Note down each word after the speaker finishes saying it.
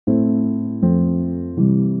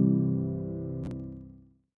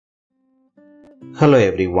Hello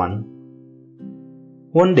everyone.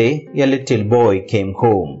 One day a little boy came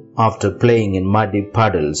home after playing in muddy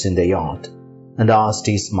puddles in the yard and asked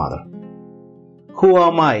his mother, "Who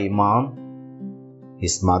am I, Mom?"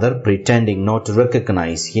 His mother, pretending not to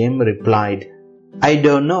recognize him, replied, "I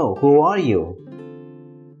don't know. Who are you?"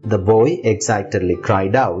 The boy excitedly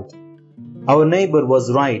cried out, "Our neighbor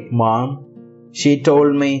was right, Mom. She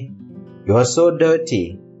told me, you are so dirty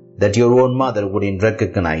that your own mother wouldn't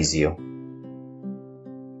recognize you."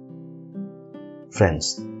 Friends,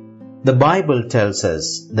 the Bible tells us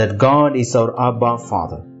that God is our Abba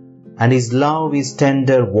Father, and His love is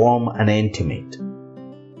tender, warm, and intimate.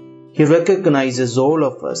 He recognizes all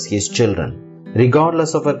of us, His children,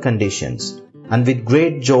 regardless of our conditions, and with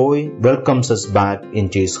great joy welcomes us back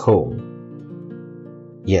into His home.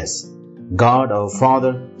 Yes, God, our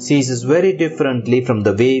Father, sees us very differently from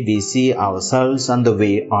the way we see ourselves and the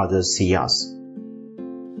way others see us.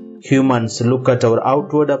 Humans look at our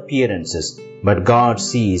outward appearances, but God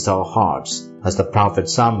sees our hearts, as the prophet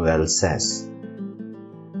Samuel says.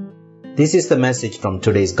 This is the message from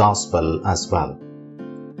today's Gospel as well.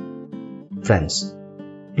 Friends,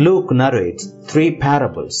 Luke narrates 3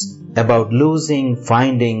 parables about losing,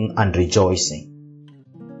 finding, and rejoicing.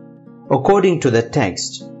 According to the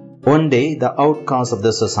text, one day the outcasts of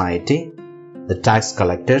the society, the tax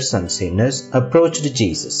collectors and sinners, approached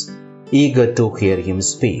Jesus, eager to hear Him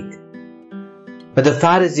speak. But the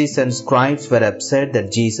Pharisees and scribes were upset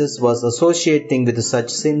that Jesus was associating with such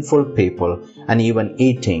sinful people and even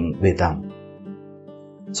eating with them.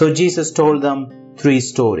 So Jesus told them 3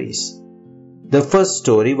 stories. The first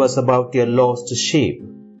story was about a lost sheep.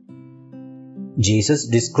 Jesus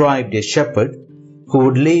described a shepherd who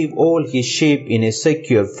would leave all his sheep in a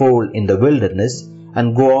secure fold in the wilderness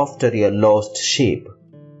and go after a lost sheep.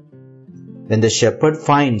 When the shepherd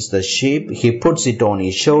finds the sheep, he puts it on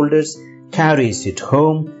his shoulders, carries it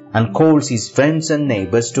home, and calls his friends and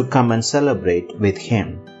neighbors to come and celebrate with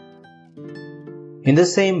him. In the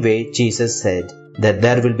same way, Jesus said that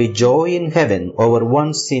there will be joy in heaven over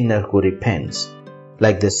one sinner who repents,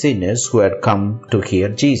 like the sinners who had come to hear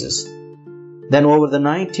Jesus, than over the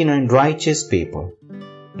 99 righteous people,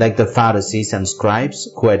 like the Pharisees and scribes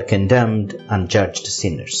who had condemned and judged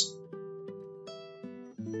sinners.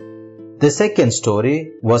 The second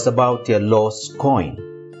story was about a lost coin.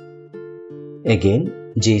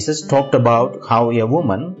 Again, Jesus talked about how a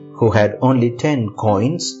woman who had only 10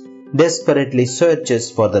 coins desperately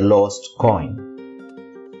searches for the lost coin.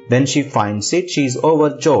 When she finds it, she is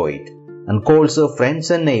overjoyed and calls her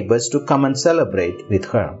friends and neighbors to come and celebrate with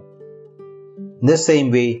her. In the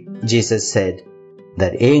same way, Jesus said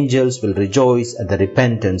that angels will rejoice at the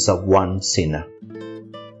repentance of one sinner.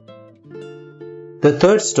 The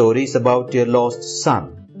third story is about a lost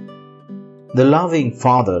son. The loving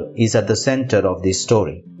father is at the center of this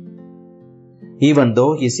story. Even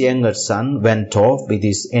though his younger son went off with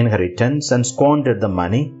his inheritance and squandered the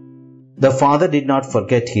money, the father did not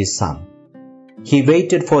forget his son. He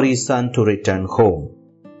waited for his son to return home.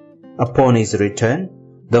 Upon his return,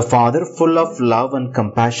 the father, full of love and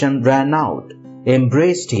compassion, ran out,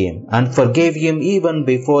 embraced him, and forgave him even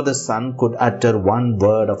before the son could utter one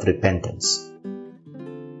word of repentance.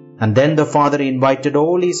 And then the father invited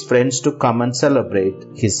all his friends to come and celebrate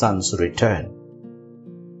his son's return.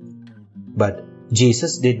 But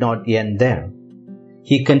Jesus did not end there.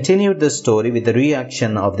 He continued the story with the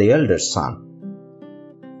reaction of the elder son.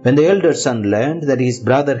 When the elder son learned that his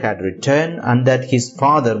brother had returned and that his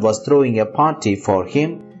father was throwing a party for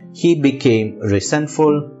him, he became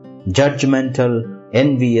resentful, judgmental,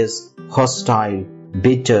 envious, hostile,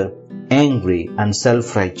 bitter, angry, and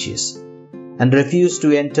self-righteous, and refused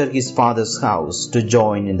to enter his father's house to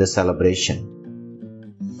join in the celebration.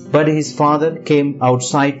 But his father came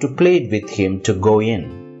outside to plead with him to go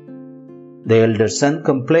in. The elder son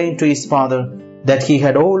complained to his father that he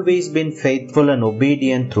had always been faithful and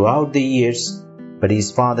obedient throughout the years, but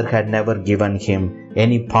his father had never given him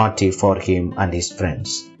any party for him and his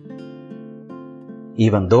friends.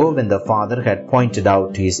 Even though when the father had pointed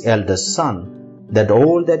out to his eldest son that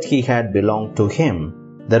all that he had belonged to him,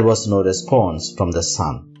 there was no response from the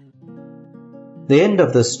son. The end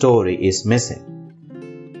of the story is missing.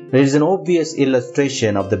 There is an obvious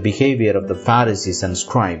illustration of the behavior of the Pharisees and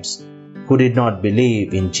scribes who did not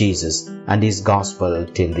believe in Jesus and His gospel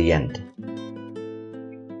till the end.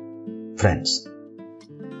 Friends,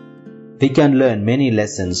 we can learn many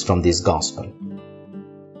lessons from this gospel.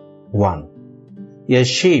 1. A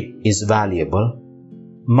sheep is valuable.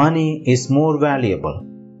 Money is more valuable.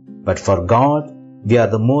 But for God, we are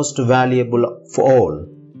the most valuable of all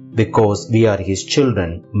because we are His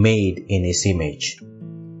children made in His image.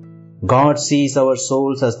 God sees our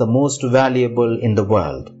souls as the most valuable in the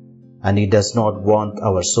world, and He does not want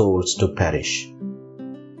our souls to perish.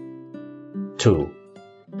 2.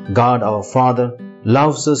 God our Father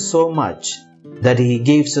loves us so much that He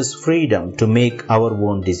gives us freedom to make our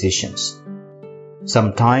own decisions.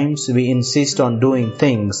 Sometimes we insist on doing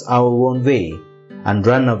things our own way and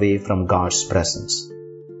run away from God's presence.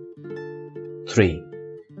 3.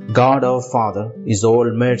 God our Father is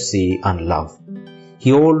all mercy and love.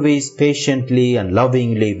 He always patiently and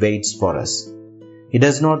lovingly waits for us. It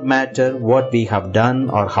does not matter what we have done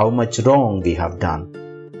or how much wrong we have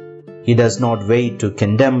done. He does not wait to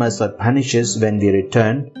condemn us or punish us when we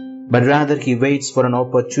return, but rather He waits for an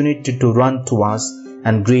opportunity to run to us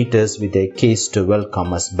and greet us with a kiss to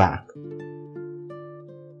welcome us back.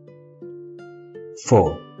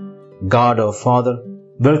 4. God our Father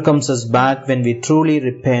welcomes us back when we truly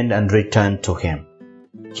repent and return to Him.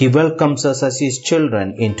 He welcomes us as His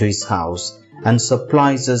children into His house and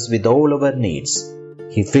supplies us with all our needs.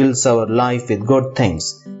 He fills our life with good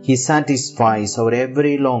things. He satisfies our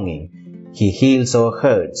every longing. He heals our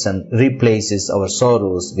hurts and replaces our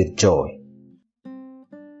sorrows with joy.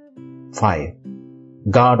 5.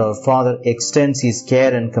 God our Father extends His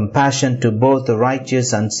care and compassion to both the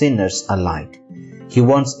righteous and sinners alike. He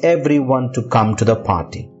wants everyone to come to the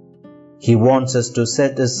party. He wants us to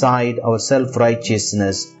set aside our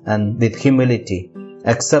self-righteousness and with humility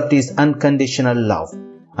accept His unconditional love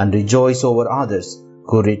and rejoice over others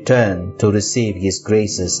who return to receive His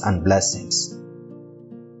graces and blessings.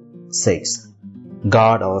 6.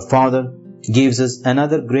 God our Father gives us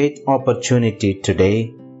another great opportunity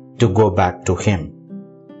today to go back to Him.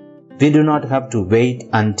 We do not have to wait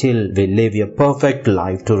until we live a perfect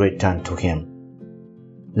life to return to Him.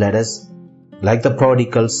 Let us, like the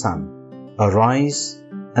prodigal son, arise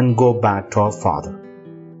and go back to our Father.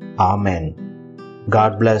 Amen.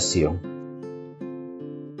 God bless you.